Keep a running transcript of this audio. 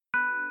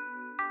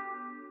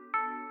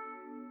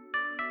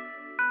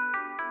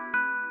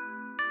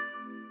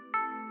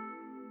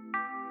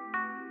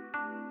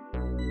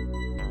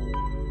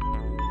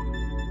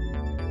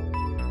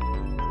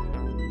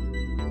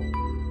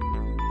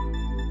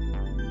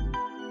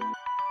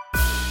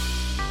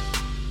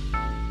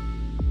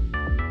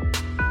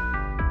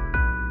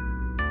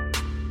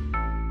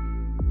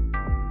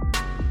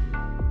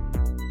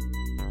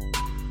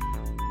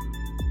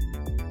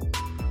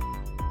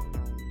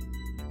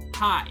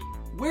Hi,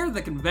 we're the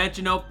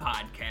Con-Ventional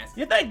podcast.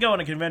 You think going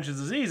to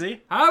conventions is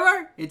easy.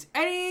 However, it's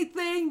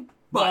anything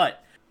but.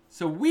 But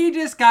So we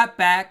just got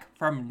back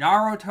from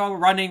Naruto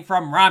running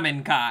from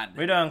Ramencon.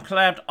 we done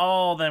clapped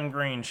all them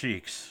green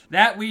cheeks.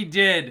 That we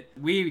did.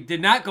 We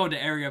did not go to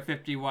Area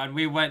 51.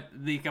 We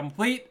went the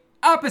complete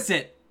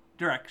opposite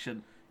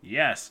direction.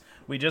 Yes,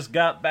 we just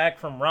got back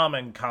from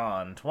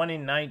Ramencon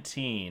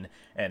 2019,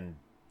 and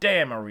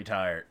damn are we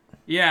tired.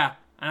 Yeah,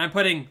 and I'm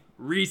putting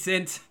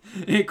recent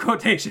in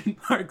quotation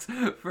marks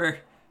for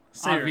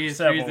obvious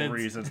Several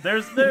reasons.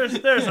 There's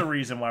a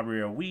reason why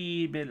we're a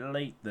wee bit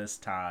late this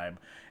time.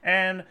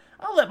 And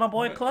I'll let my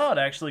boy Claude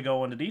actually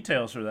go into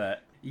details for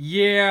that.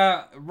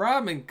 Yeah,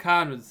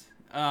 Ramencon was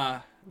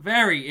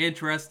very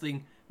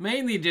interesting.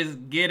 Mainly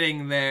just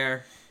getting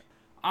there.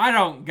 I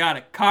don't got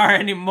a car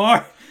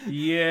anymore.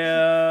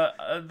 Yeah,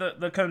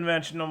 the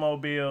conventional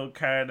mobile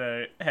kind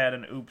of had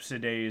an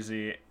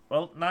oopsie-daisy.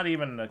 Well, not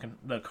even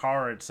the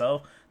car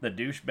itself, the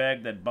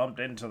douchebag that bumped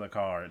into the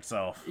car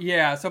itself.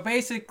 Yeah, so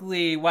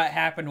basically what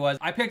happened was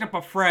I picked up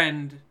a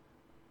friend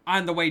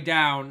on the way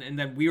down, and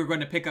then we were going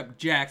to pick up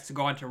Jax to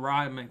go on to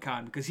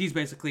Ramencon because he's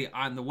basically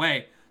on the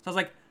way. So I was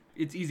like,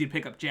 it's easy to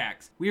pick up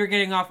Jax. We were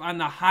getting off on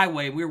the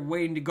highway. We were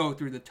waiting to go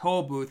through the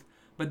toll booth,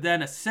 but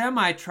then a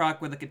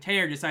semi-truck with a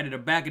container decided to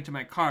back into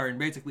my car and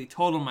basically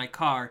totaled my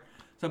car.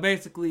 So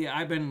basically,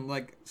 I've been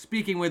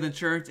speaking with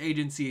insurance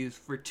agencies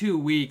for 2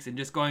 weeks and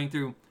just going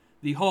through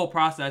the whole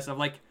process of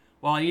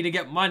well, I need to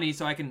get money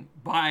so I can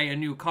buy a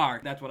new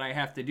car. That's what I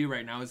have to do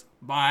right now is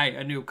buy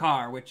a new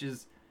car, which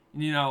is,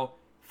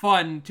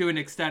 fun to an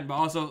extent, but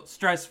also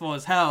stressful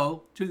as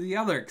hell to the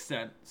other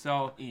extent.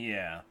 So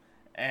Yeah.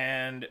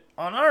 And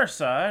on our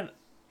side,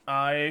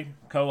 I,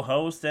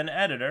 co-host and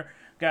editor,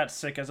 got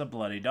sick as a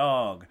bloody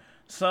dog.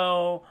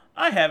 So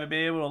I haven't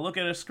been able to look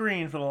at a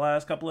screen for the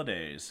last couple of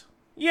days.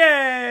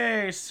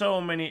 Yay! So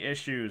many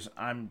issues.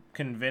 I'm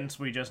convinced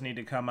we just need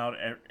to come out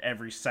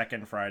every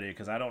second Friday,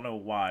 because I don't know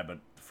why, but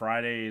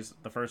Fridays,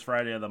 the first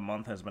Friday of the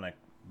month has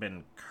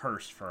been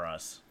cursed for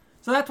us.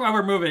 So that's why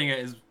we're moving it,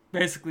 is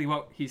basically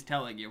what he's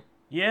telling you.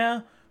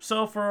 Yeah,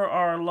 so for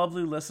our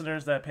lovely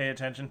listeners that pay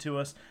attention to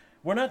us,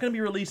 we're not going to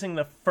be releasing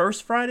the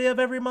first Friday of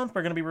every month.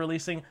 We're going to be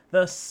releasing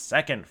the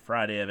second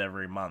Friday of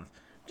every month.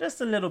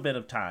 Just a little bit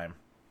of time.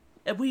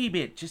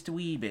 Just a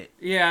wee bit.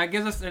 Yeah, it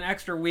gives us an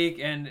extra week,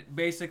 and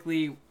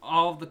basically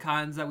all of the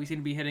cons that we seem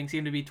to be hitting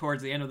seem to be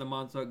towards the end of the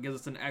month, so it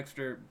gives us an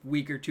extra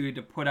week or two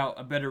to put out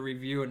a better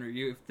review and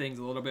review things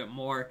a little bit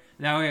more.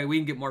 That way we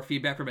can get more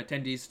feedback from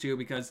attendees too,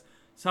 because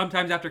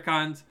sometimes after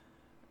cons,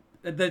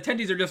 the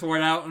attendees are just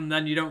worn out, and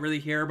then you don't really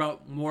hear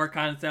about more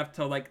concept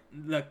till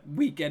the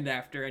weekend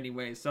after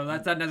anyway. So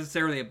that's not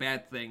necessarily a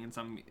bad thing in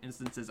some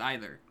instances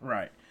either.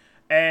 Right.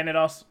 And it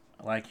also,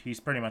 like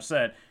he's pretty much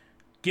said,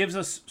 gives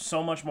us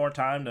so much more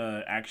time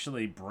to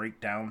actually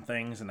break down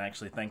things and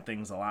actually think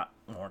things a lot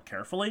more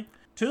carefully,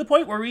 to the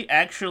point where we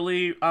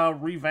actually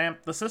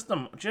revamp the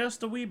system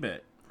just a wee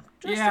bit.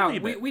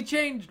 We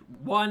changed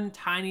one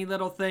tiny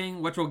little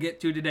thing, which we'll get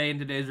to today in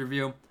today's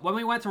review. When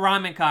we went to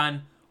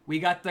Ramencon, we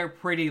got there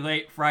pretty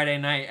late Friday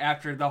night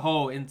after the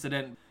whole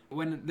incident.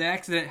 When the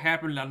accident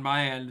happened on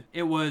my end,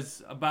 it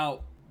was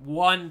about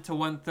 1 to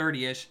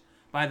 1:30ish.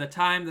 By the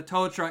time the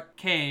tow truck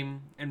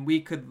came and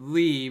we could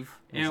leave,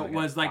 it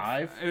was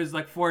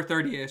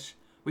 4:30ish.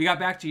 We got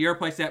back to your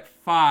place at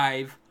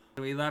 5.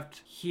 We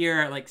left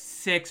here at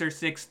 6 or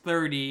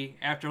 6:30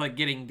 after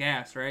getting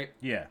gas, right?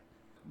 Yeah.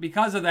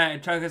 Because of that,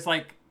 it took us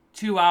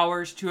 2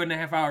 hours,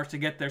 2.5 hours to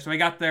get there. So we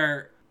got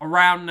there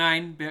around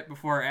 9, bit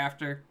before or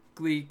after.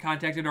 We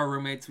contacted our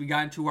roommates. We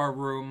got into our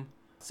room.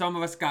 Some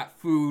of us got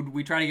food.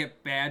 We tried to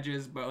get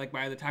badges, but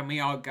by the time we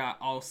all got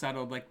all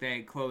settled,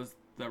 they closed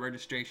the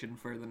registration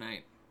for the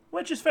night.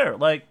 Which is fair.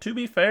 To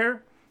be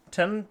fair,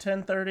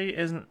 10:30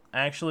 isn't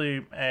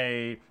actually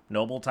a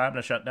noble time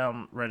to shut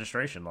down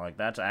registration.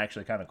 That's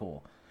actually kind of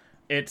cool.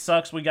 It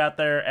sucks we got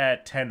there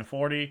at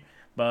 10:40,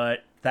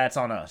 but that's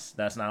on us.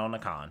 That's not on the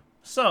con.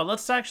 So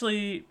let's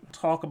actually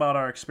talk about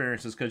our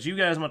experiences, because you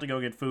guys went to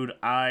go get food.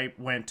 I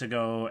went to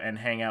go and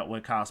hang out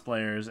with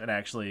cosplayers and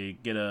actually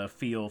get a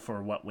feel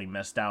for what we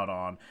missed out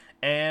on.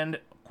 And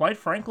quite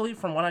frankly,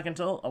 from what I can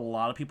tell, a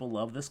lot of people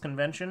love this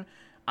convention.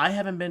 I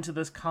haven't been to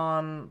this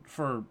con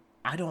for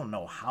I don't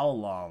know how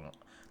long.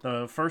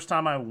 The first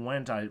time I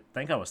went, I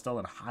think I was still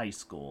in high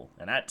school,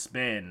 and that's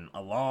been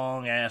a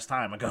long-ass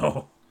time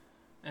ago.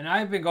 And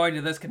I've been going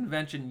to this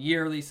convention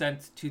yearly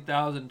since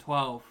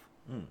 2012.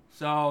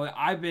 So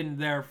I've been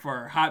there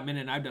for a hot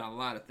minute, and I've done a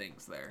lot of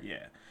things there.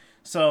 Yeah.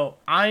 So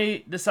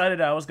I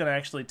decided I was going to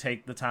actually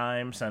take the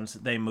time, since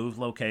they moved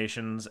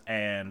locations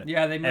and...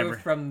 Yeah, they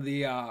moved from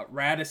the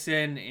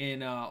Radisson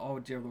in, oh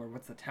dear Lord,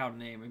 what's the town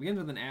name? It begins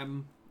with an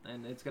M,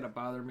 and it's going to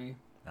bother me.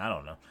 I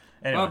don't know.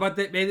 Anyway. But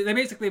they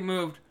basically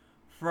moved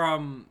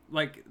from,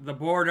 the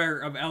border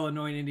of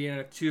Illinois and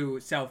Indiana to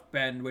South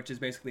Bend, which is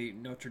basically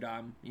Notre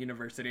Dame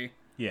University.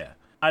 Yeah.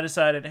 I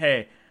decided,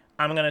 hey,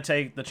 I'm going to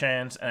take the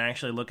chance and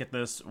actually look at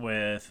this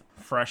with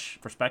fresh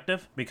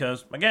perspective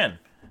because, again,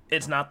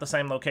 it's not the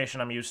same location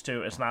I'm used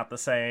to. It's not the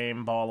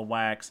same ball of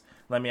wax.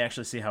 Let me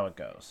actually see how it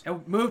goes.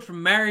 It moved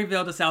from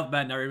Maryville to South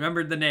Bend. I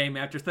remembered the name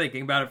after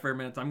thinking about it for a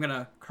minute, so I'm going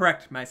to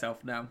correct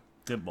myself now.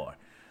 Good boy.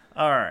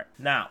 All right.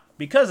 Now,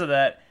 because of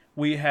that,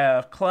 we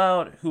have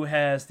Cloud, who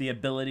has the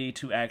ability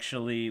to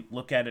actually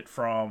look at it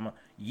from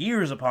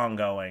years upon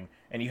going,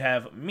 and you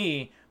have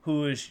me,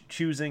 who is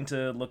choosing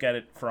to look at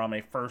it from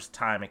a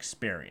first-time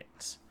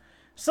experience.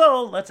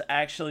 So, let's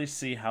actually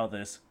see how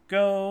this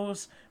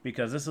goes,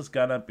 because this is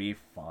gonna be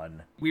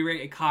fun. We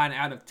rate a con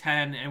out of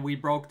 10, and we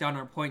broke down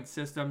our point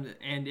system,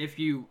 and if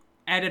you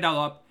add it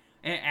all up,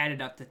 it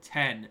added up to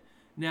 10.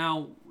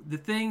 Now, the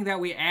thing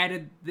that we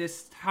added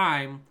this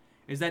time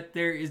is that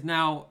there is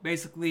now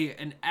basically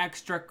an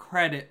extra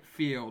credit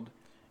field.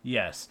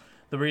 Yes,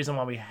 the reason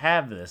why we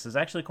have this is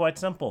actually quite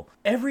simple.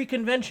 Every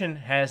convention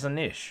has a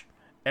niche.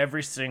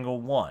 Every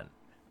single one.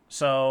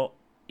 So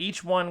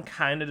each one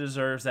kind of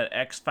deserves that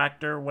X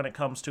factor when it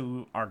comes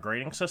to our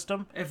grading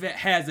system. If it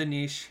has a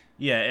niche.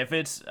 Yeah, if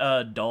it's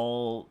a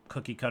dull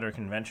cookie cutter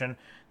convention,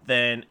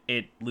 then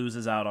it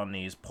loses out on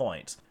these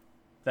points.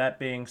 That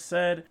being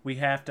said, we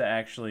have to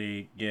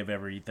actually give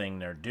everything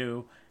their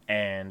due,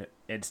 and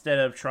instead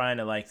of trying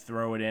to like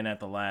throw it in at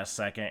the last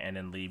second and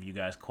then leave you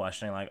guys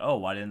questioning like, oh,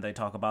 why didn't they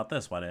talk about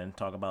this? Why didn't they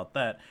talk about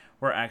that?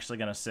 We're actually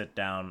going to sit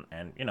down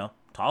and,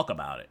 talk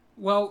about it.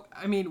 Well,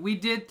 I mean, we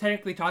did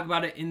technically talk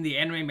about it in the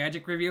Anime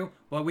Magic review,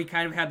 but we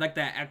kind of had like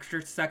that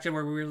extra section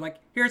where we were like,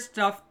 here's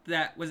stuff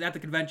that was at the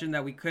convention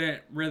that we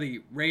couldn't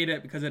really rate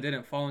it because it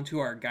didn't fall into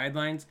our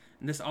guidelines,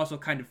 and this also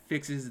kind of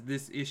fixes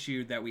this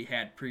issue that we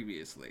had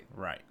previously.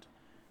 Right.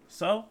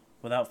 So,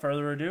 without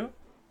further ado,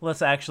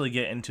 let's actually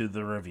get into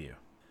the review.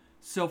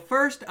 So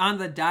first on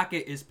the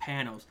docket is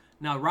panels.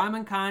 Now,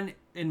 Ramencon,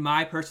 in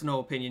my personal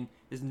opinion,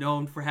 is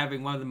known for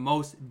having one of the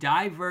most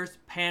diverse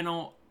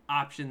panel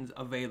options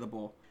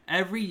available.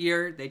 Every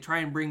year, they try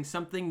and bring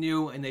something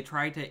new, and they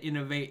try to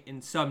innovate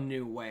in some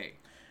new way.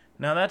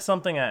 Now, that's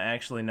something I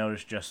actually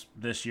noticed just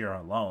this year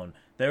alone.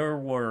 There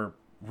were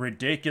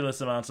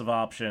ridiculous amounts of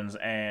options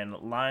and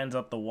lines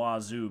up the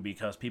wazoo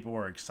because people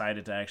were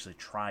excited to actually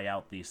try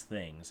out these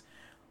things.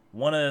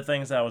 One of the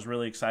things that I was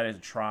really excited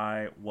to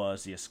try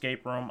was the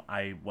escape room.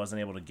 I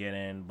wasn't able to get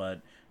in,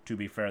 but to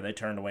be fair, they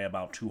turned away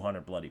about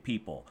 200 bloody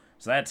people.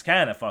 So that's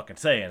kind of fucking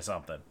saying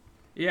something.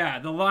 Yeah,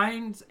 the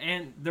lines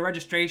and the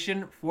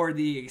registration for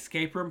the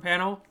escape room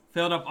panel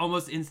filled up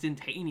almost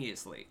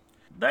instantaneously.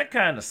 That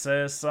kind of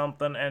says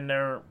something, and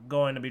they're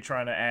going to be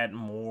trying to add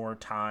more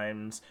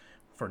times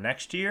for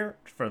next year,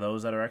 for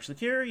those that are actually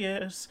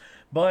curious.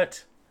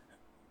 But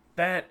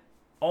that,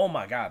 oh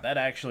my god, that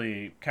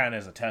actually kind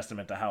of is a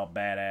testament to how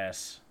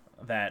badass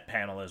that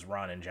panel is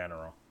run in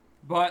general.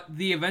 But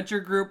the adventure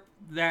group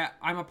that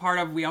I'm a part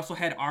of, we also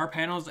had our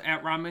panels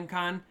at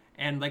Ramencon,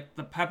 and like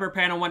the pepper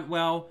panel went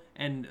well,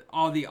 and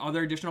all the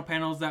other additional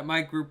panels that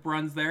my group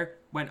runs there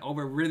went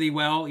over really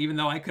well, even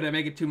though I couldn't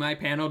make it to my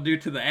panel due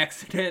to the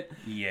accident.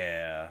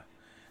 Yeah.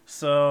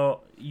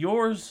 So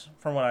yours,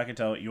 from what I can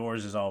tell,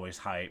 yours is always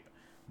hype.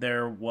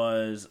 There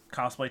was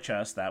cosplay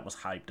chess that was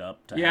hyped up.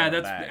 Yeah,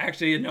 that's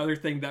actually another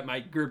thing that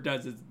my group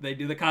does is they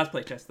do the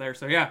cosplay chess there.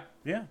 So yeah.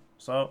 Yeah.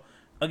 So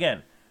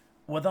again,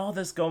 with all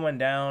this going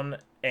down,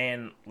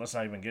 and let's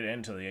not even get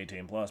into the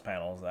 18 plus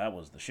panels, that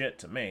was the shit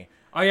to me.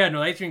 Oh yeah, no,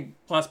 the 18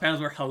 plus panels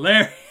were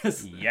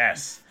hilarious.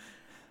 Yes.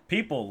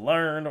 People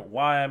learn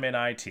why I'm in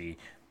IT,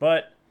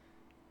 but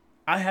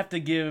I have to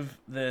give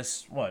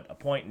this, a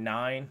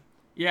 0.9?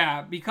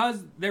 Yeah,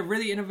 because they're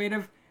really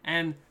innovative,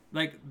 and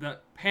like the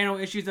panel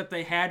issues that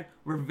they had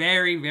were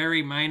very,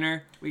 very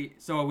minor.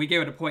 So we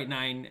gave it a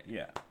 0.9.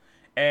 Yeah.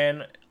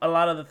 And a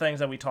lot of the things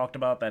that we talked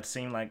about that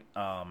seemed like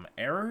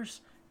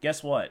errors,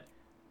 guess what?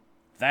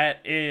 It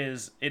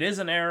is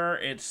an error.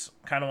 It's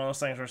kind of one of those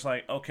things where it's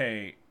like,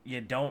 okay, you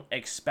don't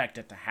expect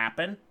it to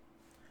happen,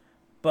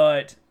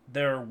 but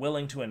they're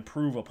willing to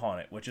improve upon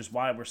it, which is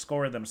why we're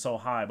scoring them so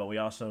high, but we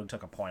also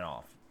took a point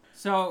off.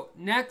 So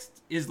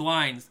next is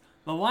lines.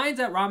 The lines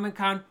at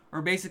Ramencon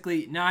are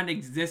basically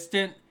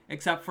non-existent,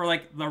 except for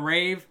like the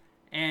rave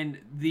and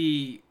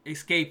the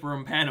escape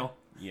room panel.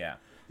 Yeah.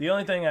 The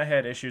only thing I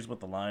had issues with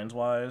the lines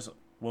wise,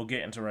 we'll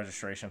get into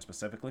registration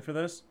specifically for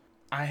this.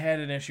 I had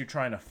an issue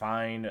trying to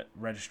find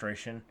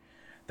registration.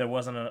 There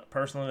wasn't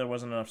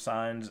enough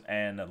signs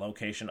and a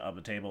location of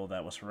the table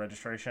that was for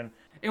registration.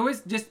 It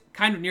was just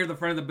kind of near the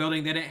front of the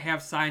building. They didn't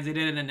have signs. They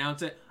didn't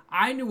announce it.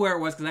 I knew where it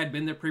was because I'd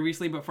been there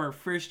previously, but for a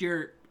first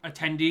year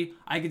attendee,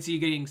 I could see you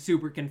getting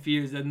super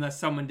confused unless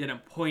someone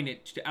didn't point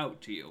it out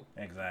to you.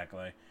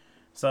 Exactly.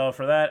 So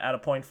for that, out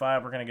of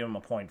 0.5, we're going to give them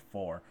a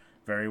 0.4.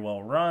 Very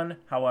well run,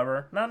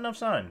 however, not enough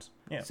signs.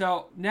 Yeah.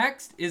 So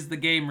next is the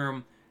game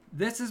room.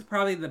 This is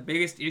probably the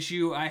biggest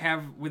issue I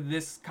have with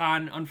this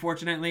con,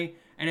 unfortunately.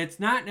 And it's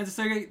not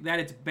necessarily that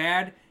it's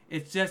bad,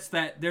 it's just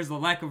that there's a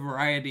lack of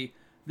variety.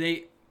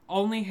 They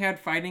only had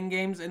fighting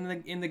games in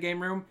the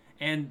game room,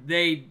 and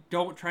they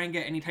don't try and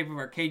get any type of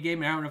arcade game.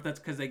 And I don't know if that's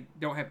because they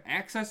don't have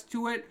access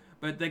to it,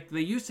 but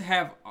they used to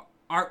have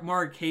more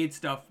arcade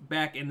stuff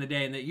back in the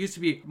day, and it used to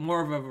be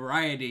more of a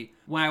variety.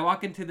 When I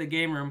walk into the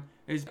game room,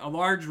 there's a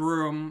large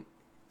room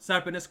set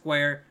up in a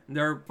square, and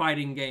there are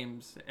fighting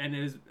games, and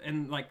it is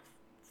in like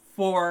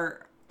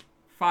 4,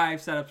 5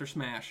 setups for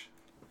Smash.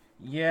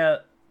 Yeah,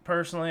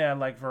 personally, I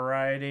like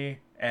variety,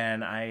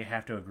 and I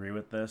have to agree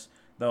with this.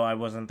 Though I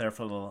wasn't there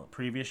for the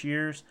previous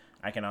years,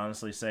 I can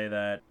honestly say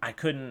that I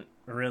couldn't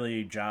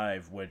really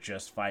jive with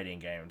just fighting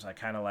games. I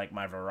kind of like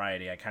my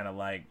variety. I kind of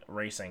like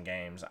racing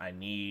games. I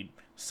need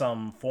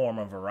some form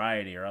of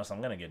variety, or else I'm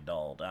going to get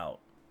dulled out.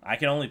 I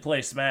can only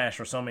play Smash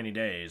for so many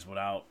days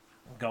without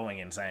going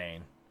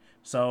insane.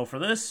 So for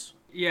this...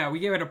 Yeah, we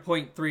gave it a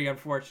 0.3,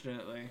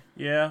 unfortunately.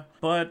 Yeah,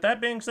 but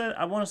that being said,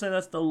 I want to say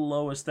that's the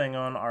lowest thing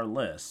on our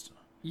list.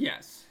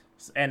 Yes.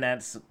 And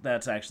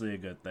that's actually a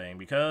good thing,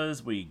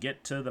 because we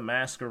get to the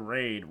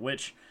Masquerade,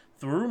 which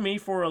threw me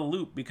for a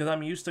loop because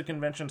I'm used to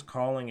conventions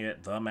calling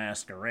it the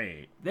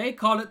Masquerade. They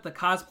called it the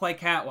Cosplay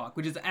Catwalk,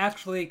 which is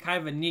actually kind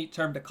of a neat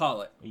term to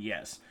call it.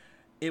 Yes.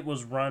 It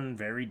was run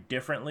very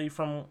differently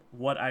from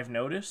what I've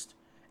noticed,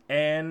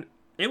 and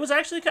it was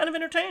actually kind of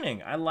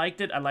entertaining. I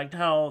liked it. I liked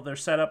how their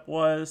setup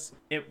was.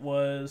 It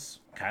was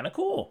kind of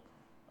cool.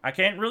 I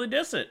can't really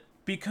diss it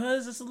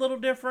because it's a little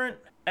different.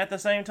 At the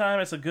same time,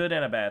 it's a good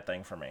and a bad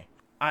thing for me.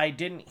 I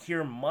didn't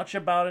hear much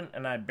about it,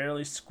 and I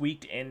barely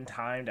squeaked in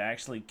time to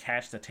actually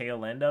catch the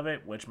tail end of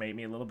it, which made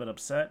me a little bit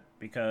upset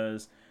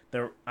because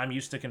I'm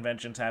used to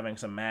conventions having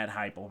some mad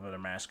hype over their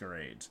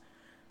masquerades.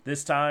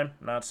 This time,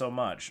 not so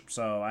much,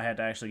 so I had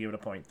to actually give it a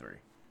 0.3.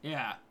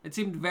 Yeah, it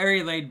seemed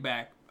very laid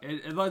back.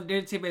 It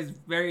didn't seem as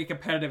very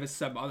competitive as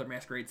some other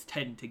masquerades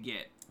tend to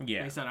get,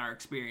 based on our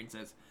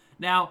experiences.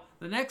 Now,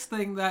 the next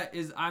thing that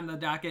is on the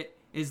docket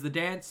is the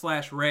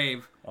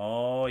dance/rave.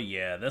 Oh,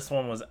 yeah. This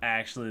one was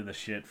actually the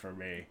shit for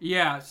me.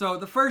 Yeah, so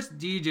the first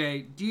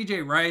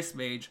DJ Rice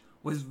Mage,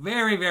 was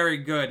very, very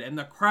good, and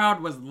the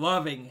crowd was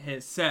loving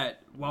his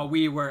set while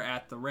we were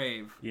at the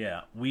rave.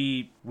 Yeah,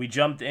 we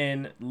jumped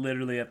in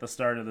literally at the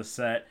start of the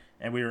set,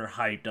 and we were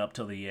hyped up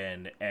till the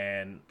end.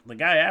 And the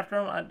guy after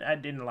him, I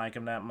didn't like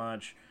him that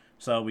much,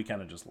 so we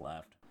kind of just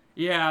left.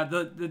 Yeah,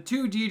 the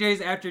two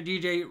DJs after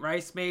DJ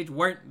Rice Mage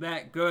weren't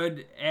that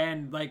good,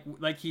 and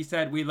like he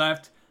said, we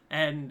left,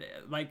 and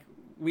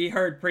we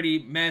heard pretty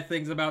mad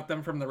things about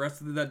them from the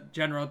rest of the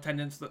general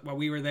attendance while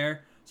we were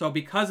there. So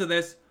because of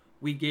this,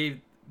 we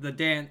gave the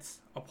dance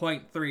a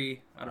 0.3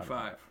 out of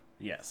 5.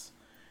 Yes.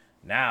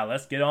 Now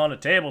let's get on to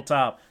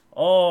tabletop.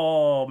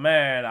 Oh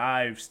man,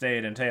 I've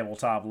stayed in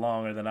tabletop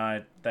longer than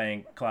I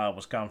think Cloud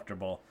was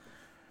comfortable.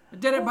 It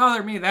didn't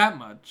bother me that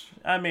much.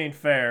 I mean,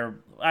 fair.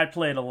 I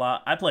play a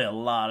lot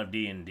of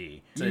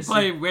D&D. You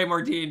play way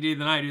more D&D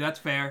than I do. That's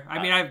fair.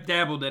 I mean, I've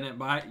dabbled in it,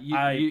 but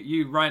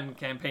you run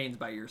campaigns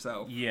by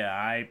yourself. Yeah,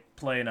 I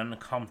play an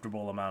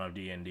uncomfortable amount of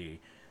D&D.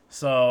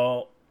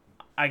 So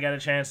I got a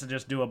chance to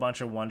just do a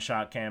bunch of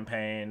one-shot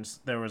campaigns.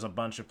 There was a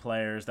bunch of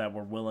players that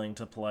were willing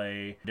to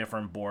play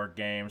different board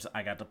games.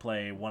 I got to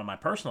play one of my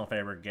personal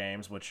favorite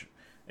games, which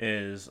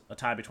is a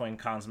tie between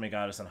Consummate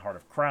Goddess and Heart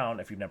of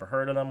Crown. If you've never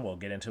heard of them, we'll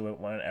get into it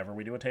whenever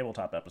we do a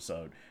tabletop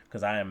episode,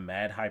 because I am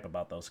mad hype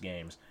about those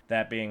games.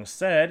 That being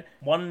said,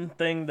 one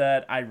thing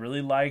that I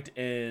really liked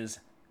is,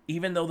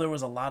 even though there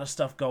was a lot of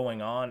stuff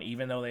going on,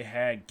 even though they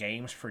had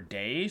games for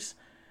days,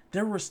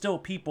 there were still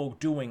people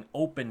doing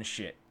open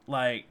shit.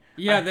 There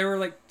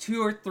were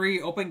 2 or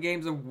 3 open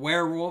games of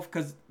Werewolf,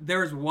 because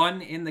there's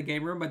one in the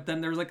game room, but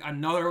then there's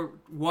another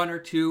 1 or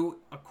 2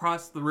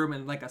 across the room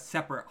in a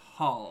separate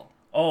hall.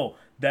 Oh,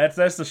 that's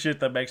the shit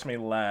that makes me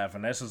laugh,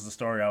 and this is the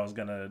story I was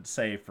gonna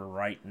say for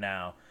right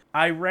now.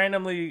 I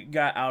randomly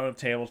got out of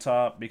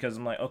tabletop because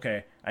I'm like,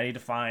 okay, I need to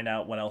find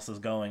out what else is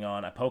going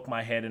on. I poke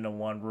my head into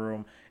one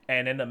room,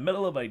 and in the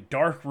middle of a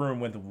dark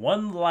room with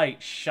one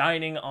light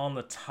shining on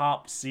the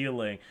top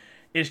ceiling,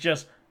 it's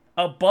just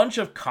a bunch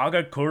of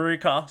Kagakuri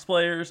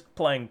cosplayers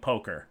playing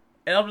poker.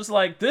 And I'm just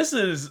like, this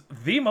is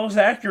the most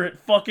accurate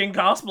fucking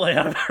cosplay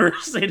I've ever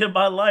seen in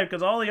my life,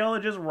 because all y'all are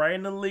just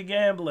randomly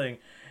gambling.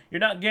 You're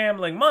not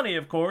gambling money,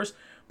 of course,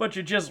 but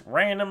you're just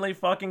randomly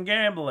fucking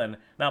gambling.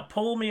 Now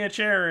pull me a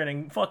chair in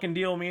and fucking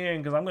deal me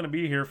in, because I'm going to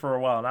be here for a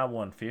while, and I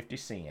won 50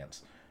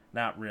 cents.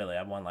 Not really,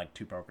 I won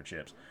 2 poker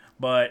chips.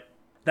 But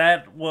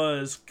that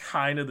was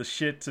kind of the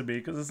shit to me,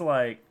 because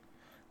it's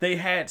they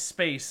had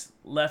space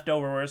left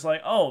over where it's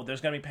oh,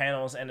 there's going to be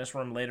panels in this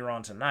room later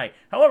on tonight.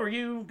 However,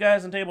 you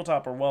guys in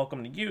tabletop are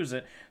welcome to use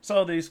it.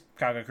 So these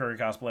Kagakuri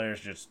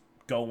cosplayers just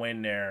go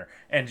in there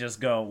and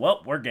just go,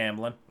 well, we're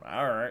gambling.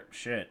 All right,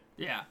 shit.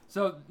 Yeah,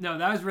 so, no,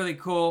 that was really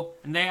cool.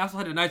 And they also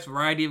had a nice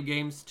variety of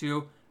games,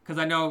 too. Because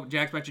I know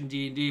Jack's mentioned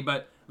D&D,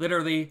 but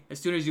literally, as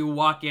soon as you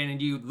walk in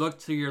and you look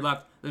to your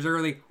left, there's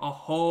literally a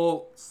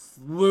whole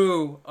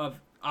slew of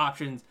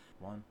options.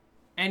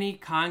 Any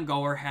con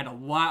goer had a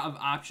lot of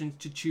options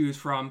to choose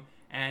from,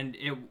 and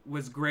it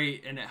was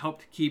great, and it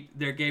helped keep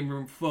their game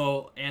room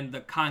full and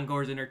the con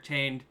goers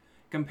entertained,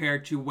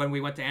 compared to when we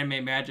went to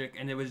Anime Magic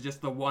and it was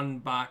just the one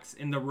box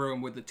in the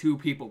room with the 2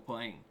 people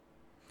playing.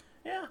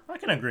 Yeah, I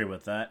can agree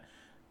with that.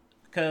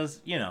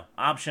 Because,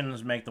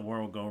 options make the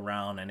world go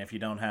round, and if you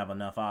don't have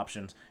enough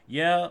options,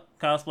 yeah,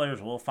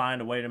 cosplayers will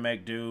find a way to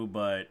make do,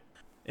 but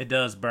it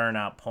does burn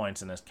out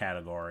points in this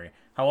category.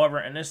 However,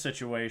 in this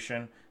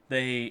situation,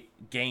 they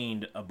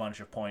gained a bunch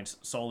of points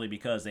solely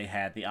because they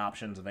had the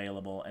options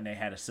available, and they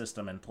had a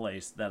system in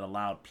place that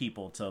allowed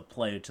people to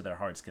play to their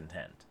heart's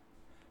content.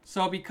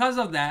 So because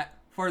of that,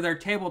 for their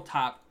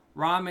tabletop,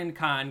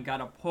 Ramencon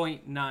got a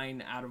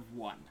 0.9 out of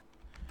 1.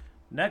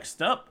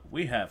 Next up,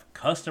 we have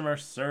customer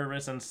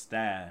service and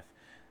staff.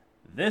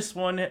 This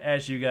one,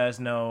 as you guys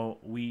know,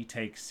 we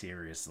take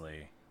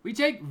seriously. We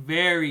take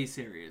very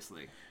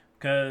seriously.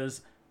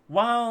 Because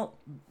while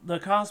the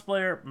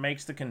cosplayer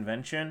makes the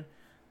convention,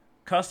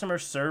 customer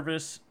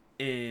service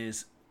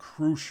is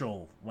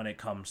crucial when it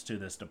comes to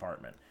this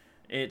department.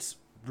 It's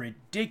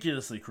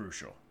ridiculously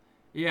crucial.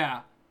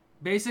 Yeah.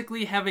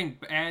 Basically, having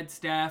bad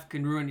staff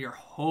can ruin your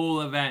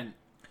whole event.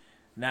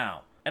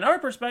 Now, in our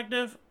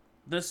perspective,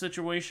 this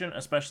situation,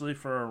 especially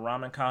for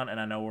Ramencon, and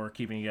I know we're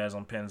keeping you guys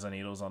on pins and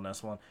needles on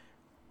this one,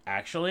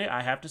 actually,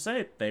 I have to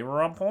say, they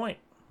were on point.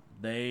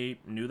 They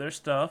knew their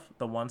stuff.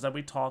 The ones that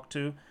we talked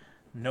to,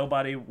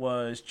 nobody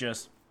was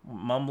just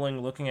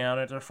mumbling, looking out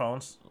at their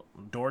phones.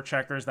 Door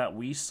checkers that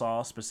we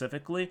saw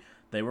specifically,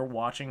 they were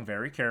watching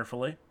very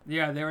carefully.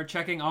 Yeah, they were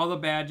checking all the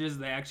badges.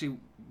 They actually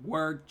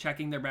were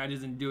checking their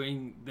badges and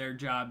doing their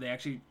job. They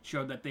actually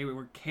showed that they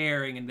were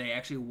caring and they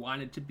actually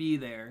wanted to be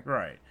there.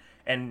 Right.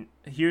 And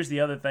here's the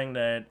other thing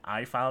that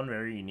I found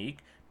very unique.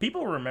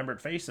 People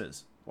remembered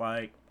faces.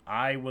 Like,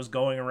 I was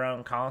going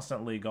around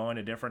constantly going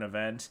to different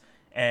events,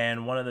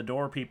 and one of the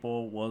door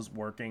people was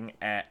working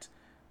at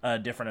a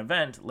different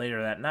event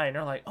later that night, and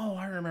they're like, oh,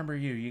 I remember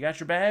you. You got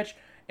your badge?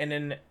 And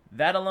then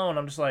that alone,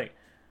 I'm just like,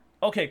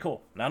 okay,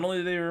 cool. Not only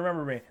did they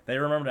remember me, they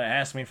remember to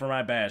ask me for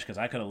my badge, because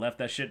I could have left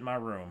that shit in my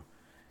room.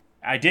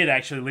 I did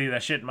actually leave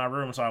that shit in my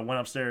room, so I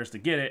went upstairs to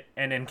get it,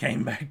 and then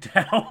came back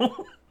down.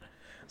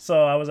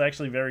 So I was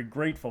actually very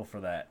grateful for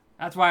that.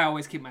 That's why I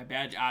always keep my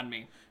badge on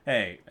me.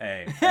 Hey.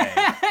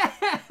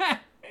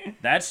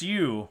 That's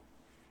you.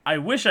 I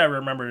wish I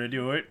remember to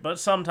do it, but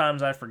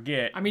sometimes I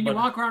forget. I mean, you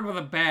walk around with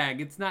a bag.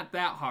 It's not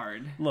that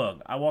hard.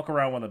 Look, I walk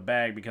around with a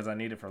bag because I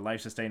need it for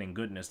life-sustaining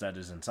goodness that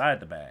is inside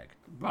the bag.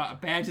 But a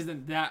badge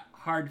isn't that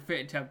hard to fit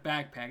into a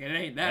backpack. It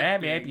ain't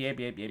that big. Yep.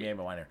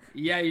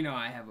 Yeah, you know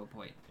I have a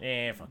point.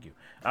 Yeah, fuck you.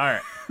 All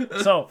right.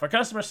 So, for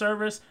customer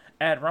service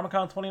at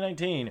Ramencon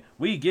 2019,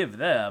 we give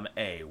them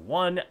a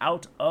 1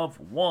 out of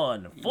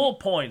 1. Full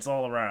points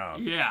all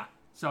around. Yeah.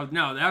 So,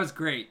 no, that was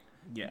great.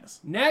 Yes.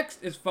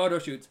 Next is photo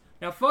shoots.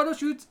 Now, photo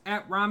shoots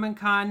at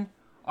Ramencon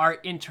are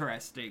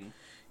interesting.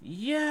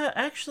 Yeah,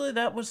 actually,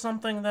 that was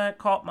something that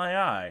caught my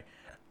eye.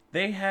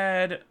 They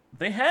had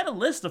a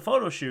list of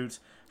photo shoots.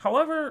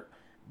 However,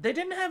 they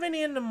didn't have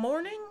any in the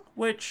morning,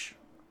 which,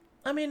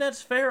 I mean,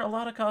 that's fair. A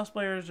lot of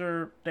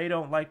cosplayers they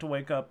don't like to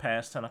wake up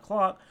past 10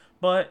 o'clock,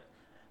 but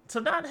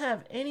to not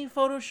have any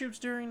photo shoots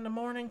during the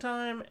morning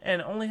time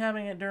and only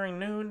having it during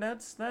noon,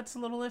 that's a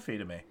little iffy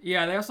to me.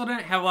 Yeah, they also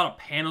didn't have a lot of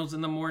panels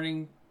in the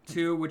morning,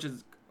 too, which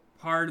is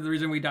part of the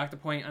reason we docked a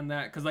point on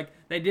that, because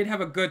they did have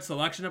a good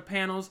selection of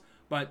panels,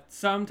 but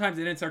sometimes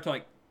they didn't start till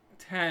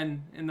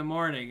 10 in the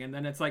morning, and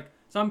then it's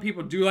some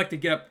people do like to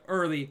get up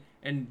early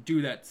and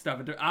do that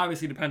stuff. It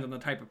obviously depends on the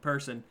type of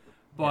person,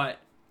 but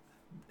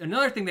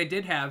another thing they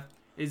did have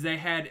is they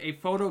had a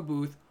photo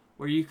booth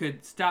where you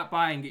could stop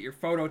by and get your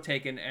photo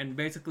taken, and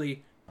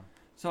basically,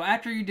 so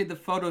after you did the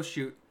photo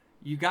shoot,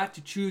 you got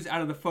to choose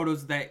out of the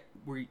photos that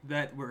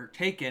were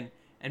taken,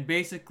 and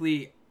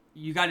basically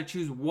you got to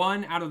choose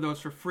one out of those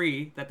for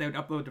free that they would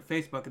upload to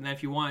Facebook, and then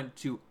if you wanted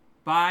to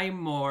buy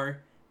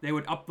more, they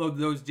would upload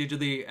those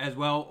digitally as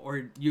well,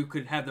 or you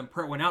could have them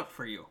print one out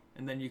for you,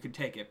 and then you could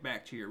take it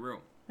back to your room.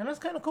 And that's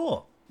kind of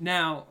cool.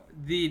 Now,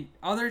 the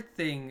other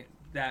thing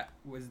that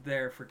was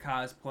there for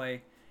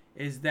cosplay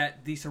is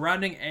that the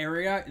surrounding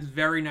area is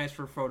very nice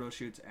for photo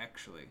shoots,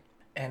 actually.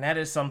 And that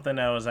is something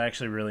that was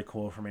actually really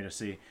cool for me to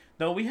see.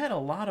 Though we had a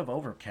lot of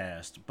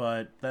overcast,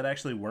 but that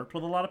actually worked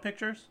with a lot of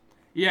pictures.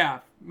 Yeah,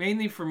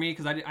 mainly for me,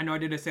 because I know I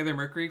did a Sailor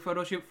Mercury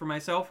photo shoot for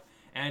myself,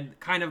 and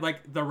kind of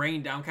the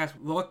rain downcast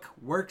look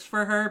works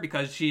for her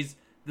because she's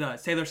the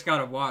Sailor Scout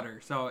of Water.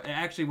 So it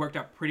actually worked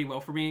out pretty well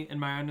for me, in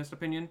my honest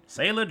opinion.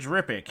 Sailor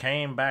Drippy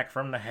came back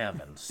from the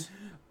heavens.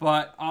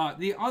 But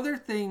the other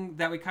thing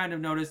that we kind of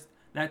noticed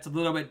that's a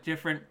little bit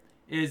different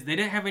is they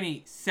didn't have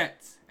any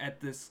sets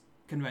at this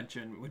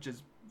convention, which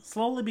is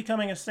slowly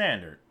becoming a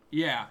standard.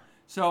 Yeah.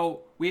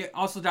 So we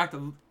also docked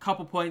a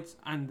couple points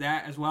on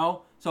that as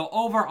well. So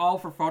overall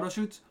for photo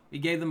shoots, we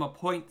gave them a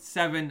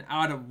 0.7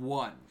 out of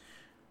 1.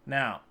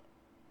 Now,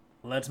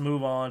 let's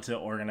move on to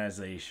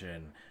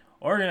organization.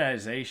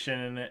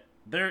 Organization,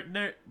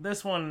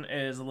 this one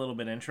is a little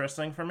bit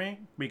interesting for me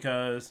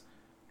because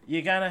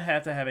you gotta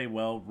have to have a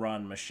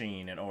well-run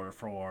machine in order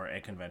for a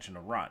convention to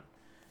run.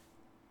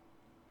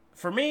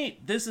 For me,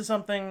 this is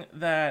something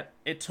that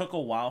it took a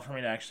while for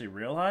me to actually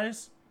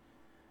realize.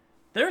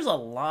 There's a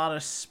lot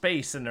of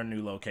space in their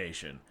new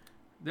location.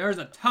 There's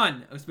a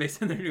ton of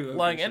space in their new location.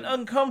 Like an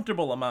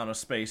uncomfortable amount of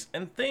space.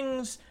 And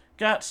things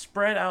got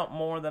spread out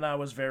more than I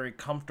was very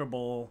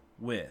comfortable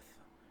with.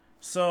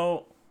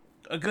 So,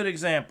 a good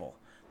example.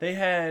 They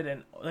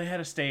had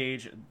a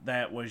stage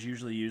that was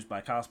usually used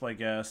by cosplay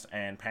guests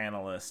and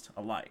panelists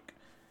alike.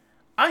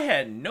 I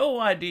had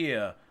no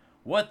idea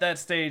what that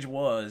stage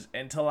was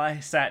until I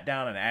sat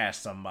down and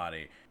asked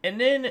somebody. And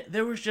then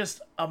there was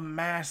just a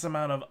mass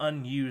amount of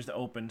unused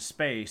open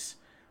space.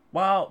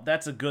 While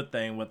that's a good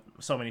thing with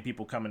so many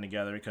people coming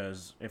together,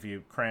 because if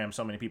you cram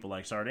so many people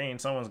like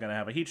sardines, someone's going to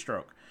have a heat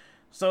stroke.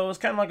 So it's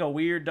kind of like a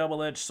weird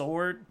double-edged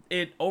sword.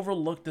 It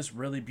overlooked this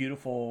really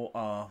beautiful,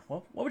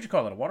 what would you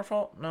call it, a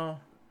waterfall? No.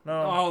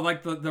 Oh,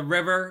 like the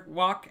river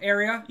walk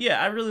area? Yeah,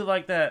 I really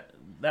like that.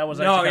 That was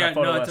actually kind of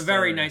photo. No, it's a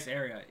very nice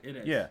area. It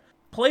is. Yeah.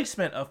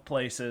 Placement of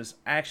places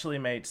actually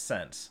made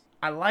sense.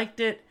 I liked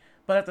it,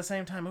 but at the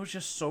same time, it was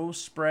just so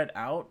spread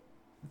out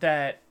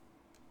that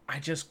I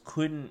just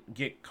couldn't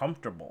get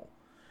comfortable.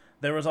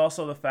 There was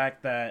also the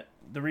fact that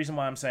the reason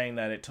why I'm saying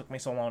that it took me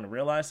so long to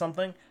realize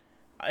something,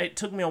 it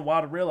took me a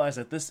while to realize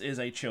that this is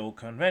a chill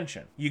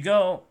convention. You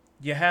go,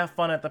 you have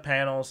fun at the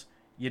panels,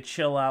 you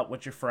chill out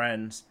with your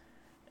friends,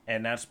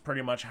 and that's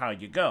pretty much how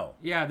you go.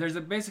 Yeah, there's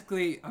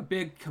basically a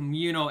big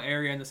communal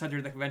area in the center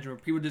of the convention where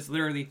people just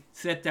literally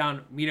sit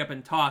down, meet up,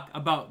 and talk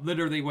about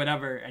literally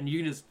whatever, and you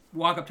can just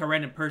walk up to a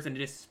random person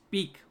and just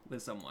speak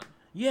with someone.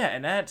 Yeah,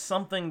 and that's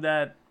something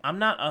that I'm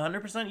not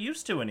 100%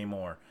 used to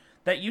anymore.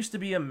 That used to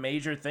be a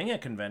major thing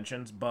at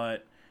conventions,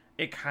 but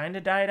it kind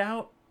of died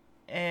out,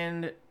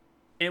 and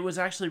it was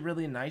actually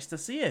really nice to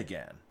see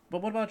again.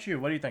 But what about you?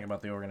 What do you think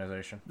about the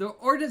organization? The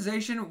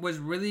organization was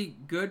really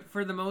good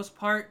for the most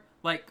part.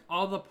 Like,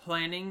 all the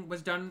planning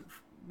was done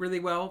really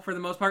well for the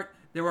most part.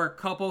 There were a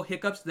couple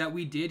hiccups that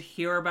we did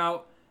hear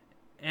about,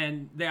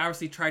 and they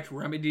obviously tried to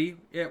remedy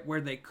it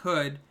where they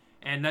could.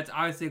 And that's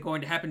obviously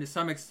going to happen to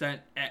some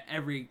extent at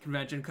every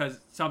convention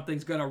because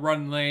something's going to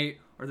run late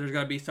or there's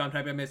going to be some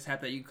type of mishap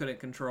that you couldn't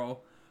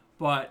control.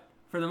 But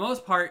for the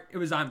most part, it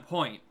was on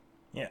point.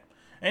 Yeah.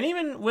 And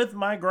even with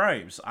my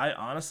gripes, I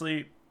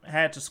honestly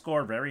had to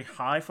score very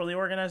high for the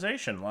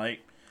organization. Like,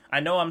 I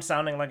know I'm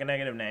sounding like a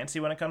negative Nancy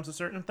when it comes to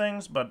certain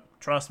things, but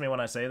trust me when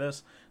I say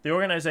this, the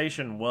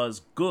organization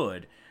was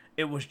good.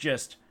 It was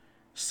just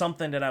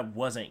something that I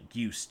wasn't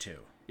used to.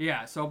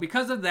 Yeah, so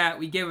because of that,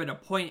 we gave it a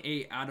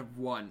 0.8 out of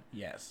 1.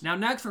 Yes. Now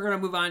next we're going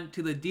to move on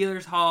to the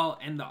Dealer's Hall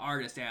and the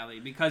Artist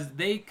Alley because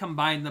they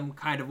combine them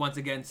kind of once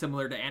again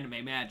similar to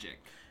Anime Magic.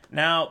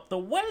 Now, the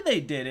way they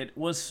did it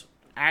was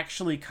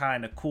actually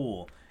kind of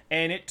cool.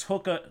 And it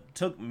took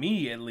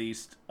me, at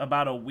least,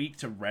 about a week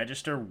to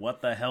register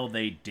what the hell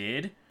they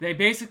did. They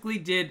basically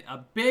did a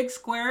big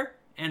square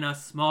and a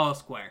small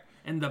square.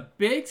 And the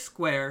big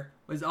square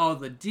was all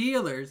the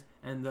dealers,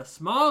 and the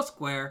small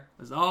square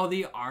was all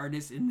the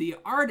artists in the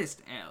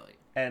Artist Alley.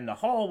 And the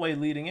hallway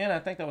leading in, I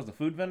think that was the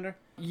food vendor?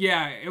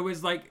 Yeah, it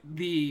was like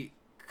the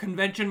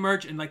convention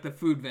merch and like the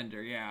food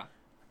vendor, yeah.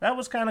 That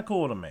was kind of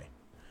cool to me.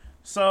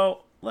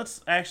 So, let's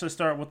actually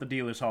start with the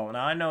Dealer's Hall.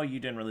 Now, I know you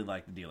didn't really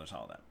like the Dealer's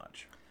Hall that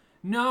much.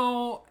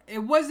 No, it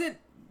wasn't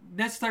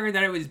necessarily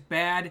that it was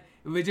bad.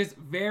 It was just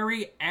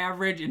very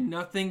average and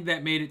nothing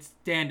that made it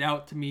stand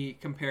out to me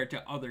compared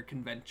to other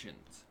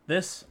conventions.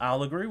 This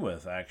I'll agree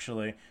with,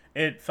 actually.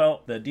 It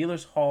felt the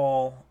Dealer's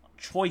Hall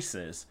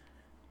choices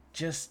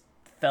just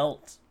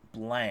felt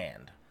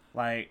bland.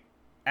 Like,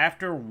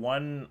 after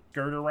one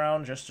skirt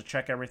around just to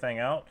check everything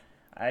out,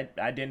 I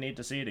didn't need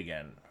to see it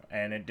again.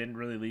 And it didn't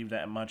really leave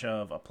that much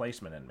of a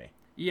placement in me.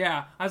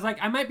 Yeah, I was like,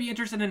 I might be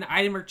interested in an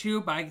item or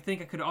two, but I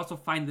think I could also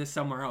find this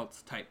somewhere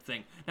else type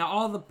thing. Now,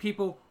 all the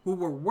people who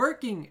were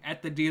working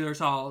at the dealer's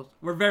halls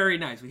were very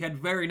nice. We had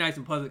very nice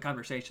and pleasant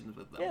conversations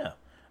with them. Yeah,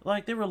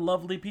 like, they were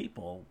lovely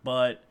people,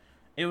 but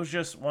it was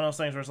just one of those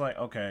things where it's like,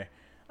 okay,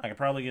 I could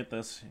probably get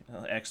this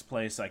X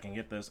place, I can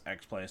get this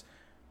X place.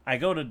 I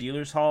go to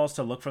dealer's halls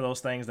to look for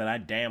those things that I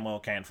damn well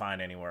can't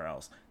find anywhere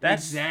else.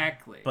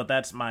 Exactly. But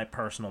that's my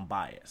personal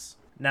bias.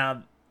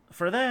 Now,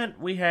 for that,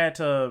 we had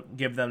to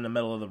give them the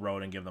middle of the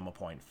road and give them a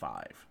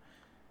 0.5.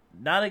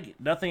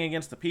 Nothing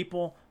against the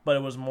people, but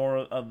it was more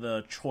of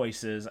the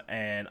choices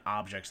and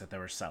objects that they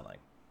were selling.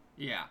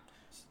 Yeah.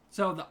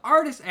 So the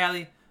Artist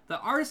Alley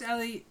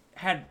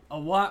had a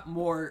lot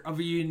more of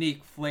a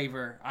unique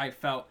flavor, I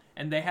felt,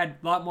 and they had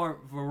a lot more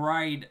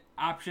varied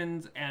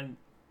options, and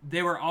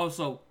they were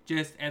also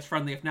just as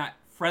friendly, if not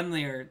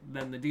friendlier,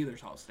 than the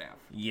dealer's hall staff.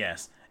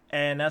 Yes.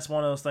 And that's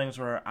one of those things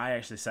where I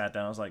actually sat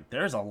down. I was like,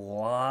 there's a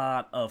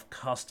lot of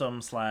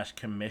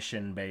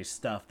custom/commission-based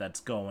stuff that's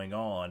going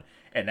on.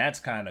 And that's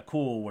kind of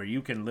cool where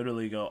you can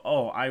literally go,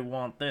 oh, I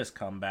want this.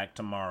 Come back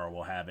tomorrow.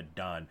 We'll have it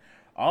done.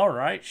 All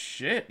right,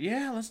 shit.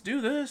 Yeah, let's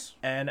do this.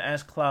 And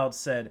as Cloud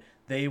said,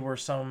 they were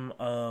some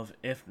of,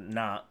 if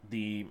not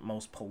the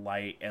most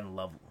polite and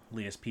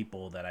loveliest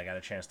people that I got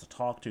a chance to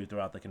talk to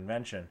throughout the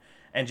convention.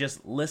 And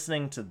just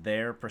listening to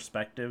their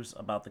perspectives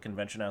about the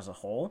convention as a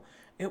whole,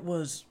 it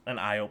was an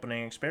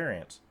eye-opening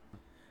experience.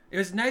 It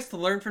was nice to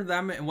learn from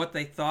them and what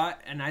they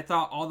thought, and I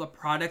thought all the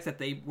products that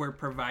they were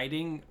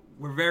providing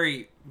were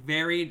very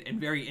varied and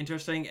very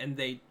interesting, and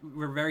they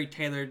were very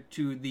tailored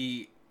to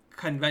the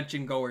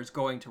convention goers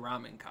going to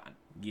Ramencon.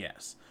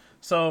 Yes.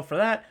 So for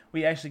that,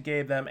 we actually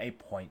gave them a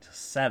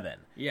 0.7.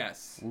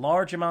 Yes.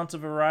 Large amounts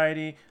of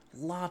variety,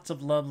 lots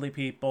of lovely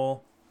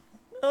people,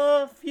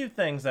 a few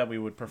things that we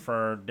would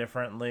prefer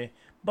differently,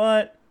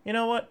 but you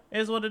know what? It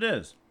is what it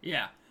is.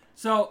 Yeah.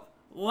 So,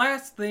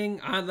 last thing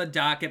on the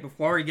docket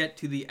before we get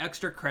to the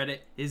extra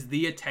credit is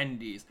the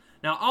attendees.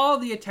 Now, all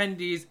the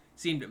attendees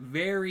seemed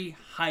very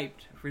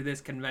hyped for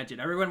this convention.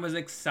 Everyone was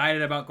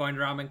excited about going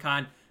to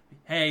Ramencon.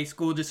 Hey,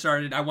 school just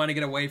started. I want to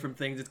get away from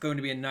things. It's going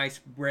to be a nice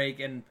break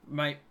and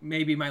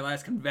maybe my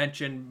last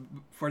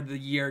convention for the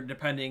year,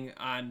 depending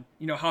on,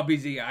 how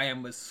busy I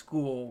am with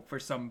school for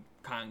some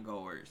con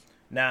goers.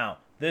 Now,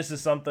 this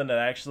is something that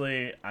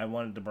actually I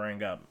wanted to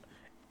bring up.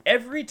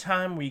 Every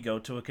time we go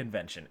to a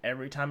convention,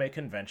 every time a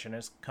convention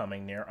is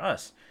coming near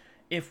us,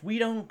 if we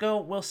don't go,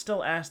 we'll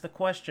still ask the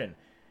question,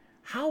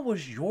 how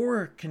was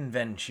your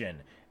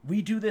convention?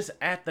 We do this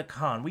at the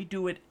con. We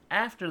do it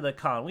after the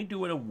con. We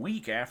do it a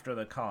week after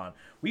the con.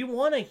 We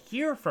want to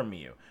hear from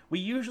you. We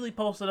usually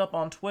post it up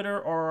on Twitter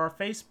or our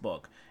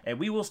Facebook, and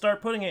we will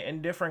start putting it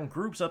in different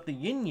groups up the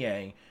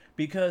yin-yang,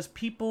 because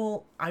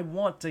people, I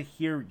want to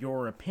hear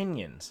your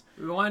opinions.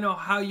 We want to know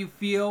how you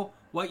feel,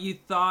 what you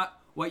thought,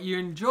 what you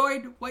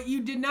enjoyed, what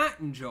you did not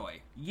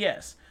enjoy.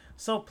 Yes.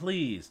 So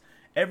please,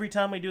 every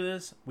time we do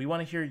this, we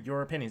want to hear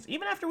your opinions.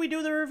 Even after we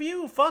do the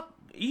review,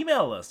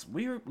 email us.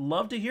 We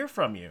love to hear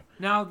from you.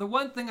 Now, the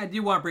one thing I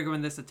do want to bring up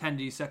in this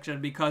attendee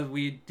section, because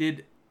we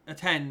did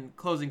attend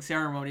closing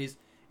ceremonies,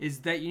 is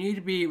that you need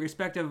to be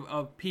respectful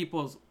of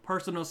people's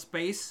personal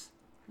space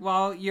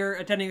while you're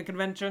attending a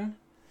convention,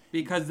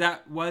 because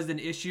that was an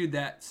issue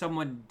that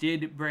someone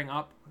did bring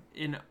up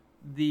in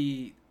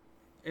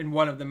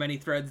one of the many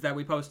threads that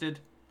we posted.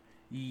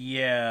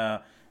 Yeah.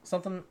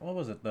 What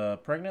was it? The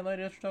pregnant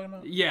lady that you're talking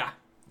about? Yeah.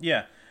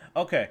 Yeah.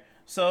 Okay.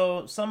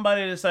 So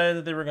somebody decided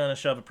that they were going to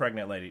shove a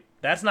pregnant lady.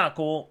 That's not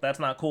cool. That's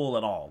not cool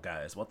at all,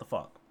 guys. What the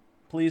fuck?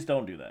 Please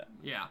don't do that.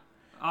 Yeah.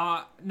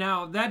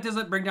 Now, that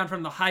doesn't bring down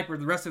from the hype or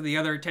the rest of the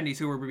other attendees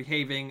who were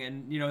behaving,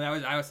 and, that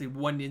was obviously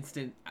one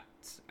instance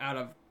out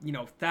of,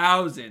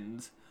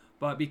 thousands.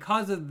 But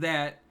because of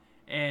that,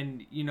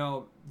 and,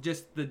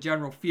 just the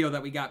general feel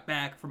that we got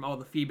back from all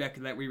the feedback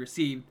that we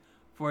received,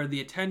 for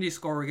the attendee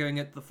score, we're giving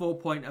it the full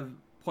point of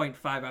 0.5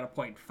 out of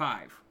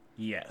 0.5.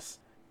 Yes.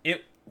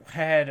 It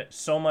had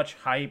so much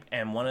hype,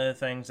 and one of the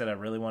things that I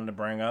really wanted to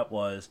bring up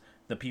was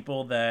the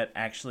people that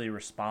actually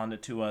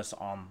responded to us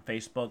on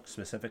Facebook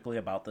specifically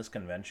about this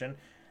convention.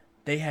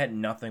 They had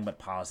nothing but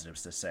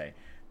positives to say.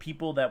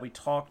 People that we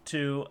talked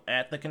to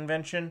at the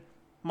convention,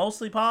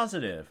 mostly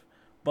positive.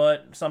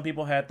 But some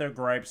people had their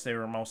gripes. They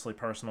were mostly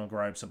personal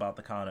gripes about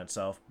the con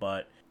itself,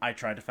 but I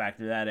tried to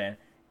factor that in.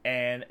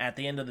 And at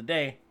the end of the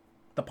day,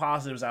 the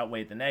positives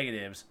outweighed the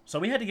negatives, so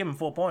we had to give them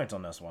full points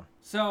on this one.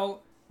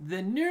 So,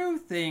 the new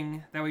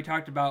thing that we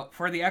talked about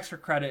for the extra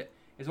credit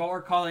is what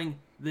we're calling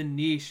the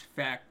niche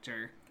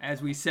factor,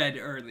 as we said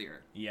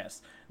earlier.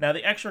 Yes. Now,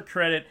 the extra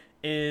credit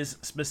is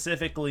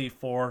specifically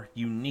for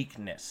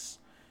uniqueness.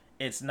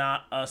 It's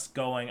not us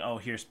going, oh,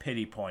 here's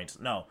pity points.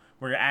 No,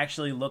 we're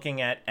actually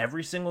looking at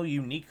every single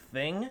unique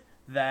thing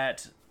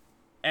that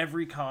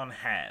every con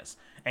has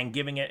and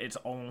giving it its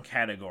own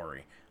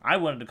category. I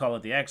wanted to call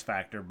it the X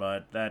Factor,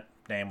 but that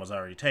name was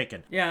already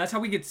taken. Yeah, that's how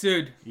we get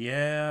sued.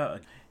 Yeah.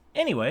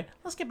 Anyway,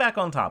 let's get back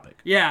on topic.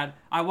 Yeah,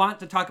 I want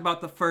to talk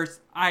about the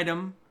first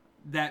item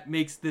that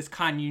makes this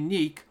con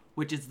unique,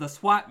 which is the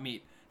swap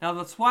meet. Now,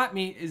 the swap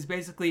meet is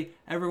basically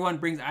everyone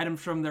brings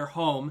items from their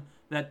home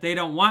that they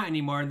don't want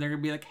anymore, and they're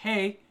going to be like,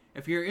 hey,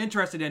 if you're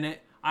interested in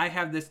it, I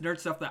have this nerd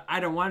stuff that I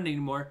don't want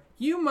anymore.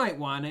 You might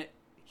want it.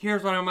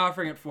 Here's what I'm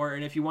offering it for,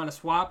 and if you want to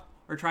swap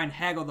or try and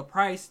haggle the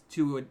price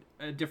to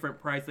a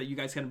different price that you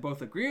guys can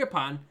both agree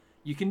upon,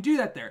 you can do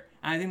that there.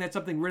 And I think that's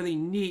something really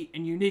neat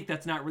and unique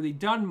that's not really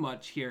done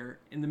much here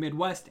in the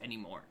Midwest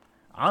anymore.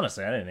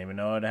 Honestly, I didn't even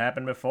know it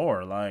happened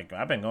before. Like,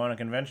 I've been going to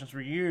conventions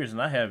for years,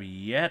 and I have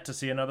yet to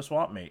see another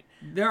swap meet.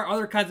 There are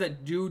other kinds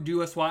that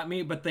do a swap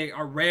meet, but they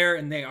are rare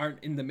and they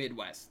aren't in the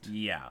Midwest.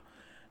 Yeah.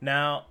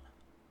 Now,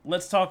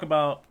 let's talk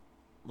about,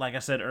 like I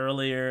said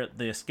earlier,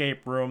 the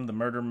escape room, the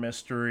murder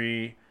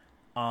mystery,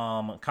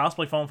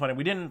 cosplay phone fighting.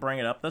 We didn't bring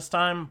it up this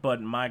time,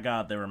 but my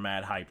god, they were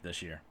mad hype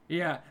this year.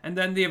 Yeah, and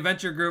then the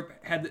adventure group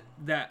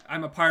that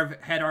I'm a part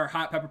of had our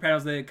hot pepper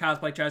panels, the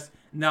cosplay chest,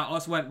 and that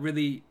also went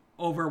really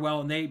over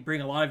well, and they bring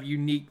a lot of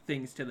unique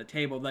things to the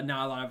table that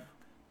not a lot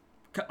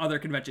of other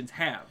conventions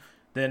have.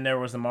 Then there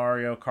was the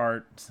Mario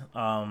Kart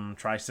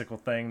tricycle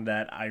thing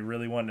that I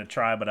really wanted to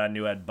try, but I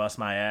knew I'd bust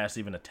my ass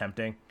even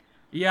attempting.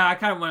 Yeah, I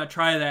kind of want to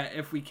try that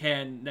if we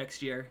can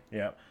next year.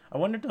 Yeah, I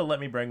wanted to let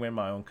me bring in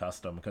my own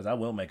custom, because I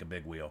will make a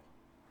big wheel.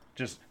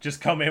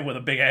 Just come in with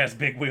a big-ass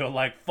big wheel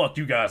like, fuck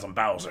you guys, I'm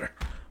Bowser.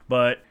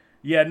 But,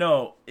 yeah,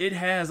 no, it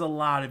has a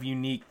lot of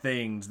unique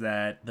things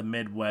that the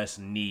Midwest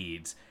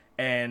needs,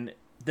 and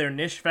their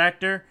niche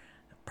factor,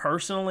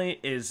 personally,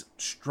 is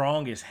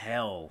strong as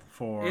hell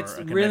for it's a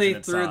convention really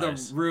its through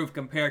size. the roof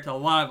compared to a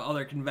lot of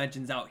other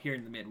conventions out here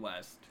in the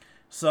Midwest.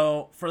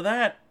 So, for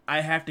that,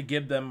 I have to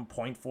give them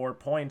 0.4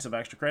 points of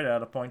extra credit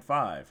out of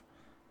 0.5.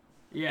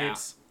 Yeah.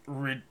 It's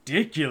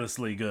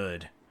ridiculously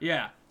good.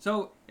 Yeah.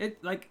 So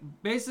it like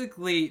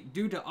basically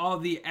due to all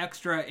the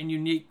extra and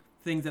unique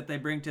things that they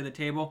bring to the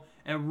table,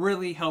 it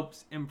really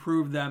helps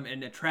improve them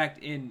and attract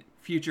in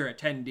future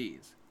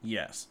attendees.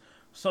 Yes.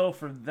 So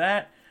for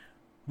that,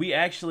 we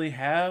actually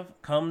have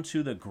come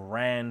to the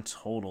grand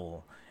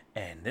total,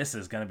 and this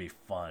is gonna be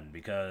fun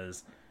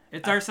because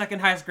It's our second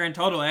highest grand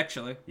total,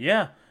 actually.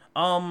 yeah,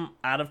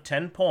 out of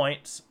 10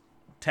 points,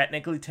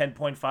 technically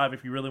 10.5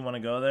 if you really want to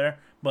go there,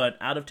 but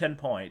out of 10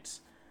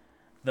 points,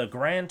 the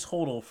grand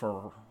total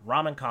for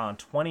Ramencon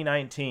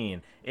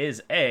 2019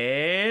 is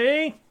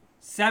a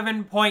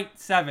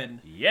 7.7.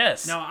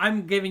 yes. Now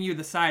I'm giving you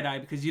the side eye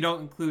because you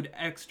don't include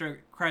extra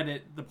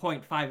credit, the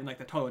 0.5 in like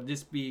the total.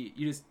 Just be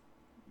you just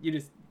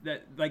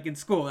that like in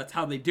school that's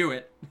how they do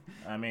it.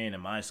 I mean,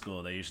 in my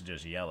school they used to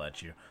just yell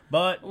at you,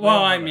 but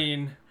Well, I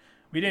mean,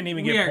 we didn't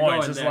even we get aren't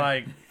points. going It's there.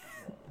 like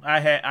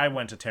I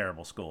went to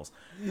terrible schools.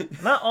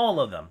 Not all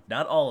of them.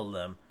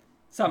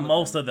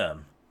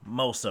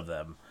 Most of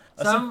them.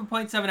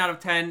 7.7 out of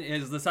 10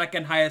 is the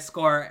second highest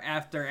score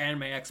after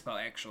Anime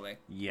Expo, actually.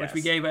 Yes. Which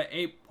we gave a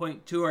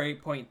 8.2 or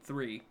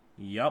 8.3.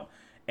 Yup.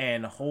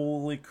 And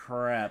holy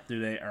crap,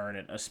 do they earn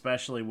it,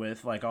 especially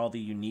with like all the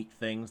unique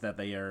things that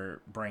they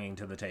are bringing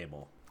to the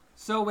table.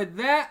 So with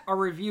that, our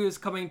review is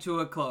coming to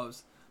a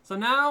close. So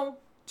now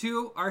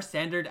to our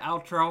standard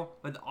outro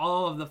with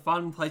all of the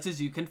fun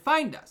places you can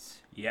find us.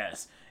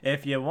 Yes.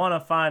 If you want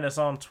to find us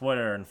on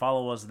Twitter and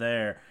follow us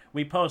there,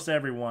 we post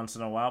every once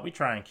in a while. We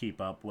try and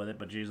keep up with it,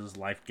 but Jesus,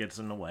 life gets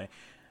in the way.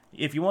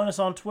 If you want us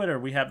on Twitter,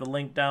 we have the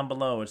link down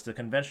below. It's the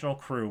Conventional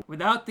Crew.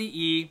 Without the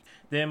E.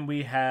 Then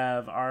we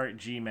have our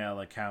Gmail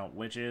account,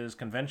 which is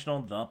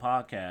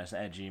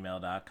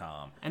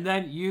conventionalthepodcast@gmail.com. And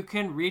then you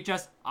can reach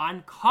us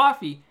on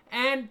Coffee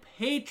and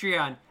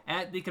Patreon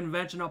at the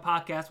Conventional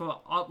Podcast,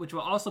 which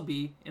will also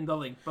be in the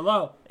link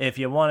below. If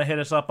you want to hit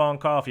us up on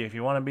Coffee, if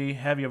you want to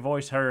have your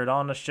voice heard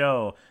on the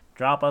show,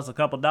 drop us a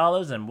couple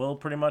dollars and we'll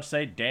pretty much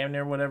say damn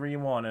near whatever you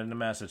want in the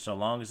message, so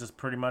long as it's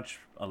pretty much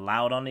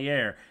allowed on the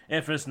air.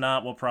 If it's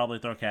not, we'll probably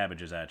throw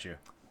cabbages at you.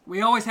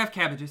 We always have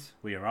cabbages.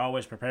 We are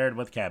always prepared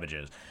with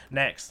cabbages.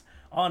 Next,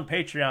 on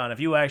Patreon, if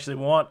you actually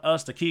want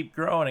us to keep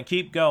growing and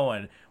keep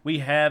going, we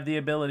have the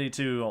ability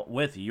to,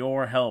 with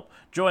your help,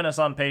 join us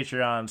on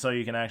Patreon so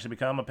you can actually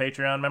become a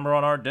Patreon member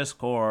on our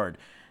Discord.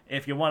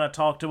 If you want to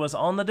talk to us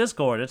on the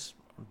Discord,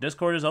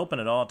 Discord is open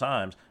at all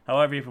times.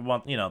 However, if you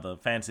want, the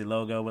fancy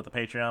logo with the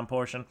Patreon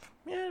portion,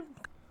 yeah.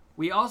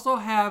 We also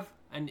have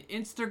an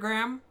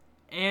Instagram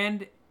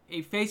and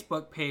a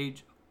Facebook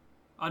page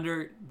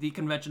under the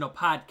Conventional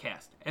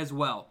Podcast as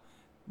well.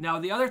 Now,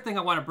 the other thing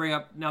I want to bring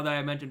up now that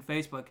I mentioned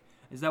Facebook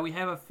is that we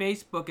have a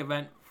Facebook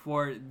event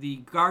for the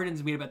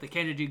Gardens meetup at the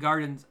Kanji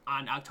Gardens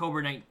on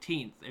October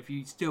 19th, if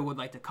you still would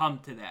like to come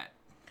to that.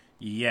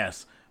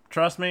 Yes.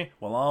 Trust me,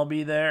 we'll all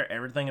be there.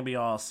 Everything will be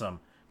awesome.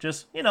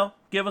 Just,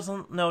 give us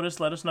a notice.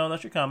 Let us know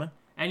that you're coming.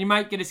 And you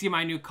might get to see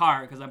my new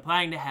car, because I'm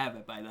planning to have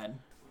it by then.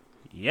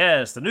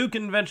 Yes, the new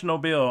Conventional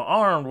Bill,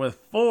 armed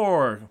with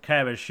 4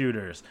 cabbage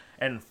shooters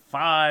and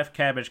 5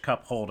 cabbage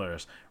cup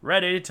holders,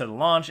 ready to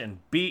launch and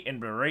beat and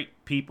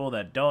berate people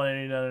that don't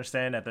even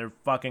understand that they're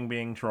fucking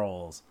being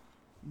trolls.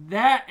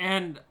 That,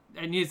 and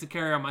it needs to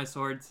carry on my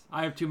swords.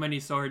 I have too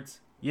many swords.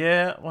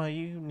 Yeah, well,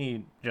 you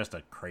need just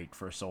a crate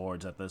for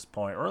swords at this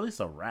point, or at least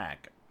a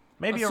rack.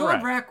 Maybe a a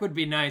sword rack would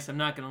be nice, I'm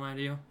not going to lie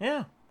to you.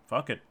 Yeah,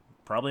 fuck it.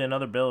 Probably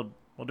another build.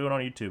 We'll do it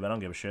on YouTube. I don't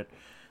give a shit.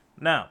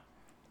 Now,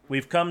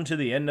 we've come to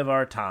the end of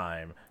our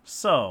time.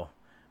 So,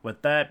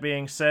 with that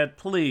being said,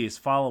 please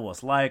follow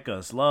us, like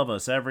us, love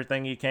us,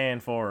 everything you can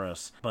for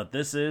us. But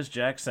this is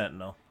Jack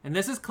Sentinel. And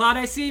this is Cloud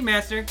IC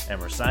Master. And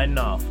we're signing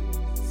off.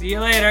 See you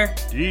later.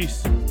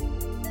 Peace.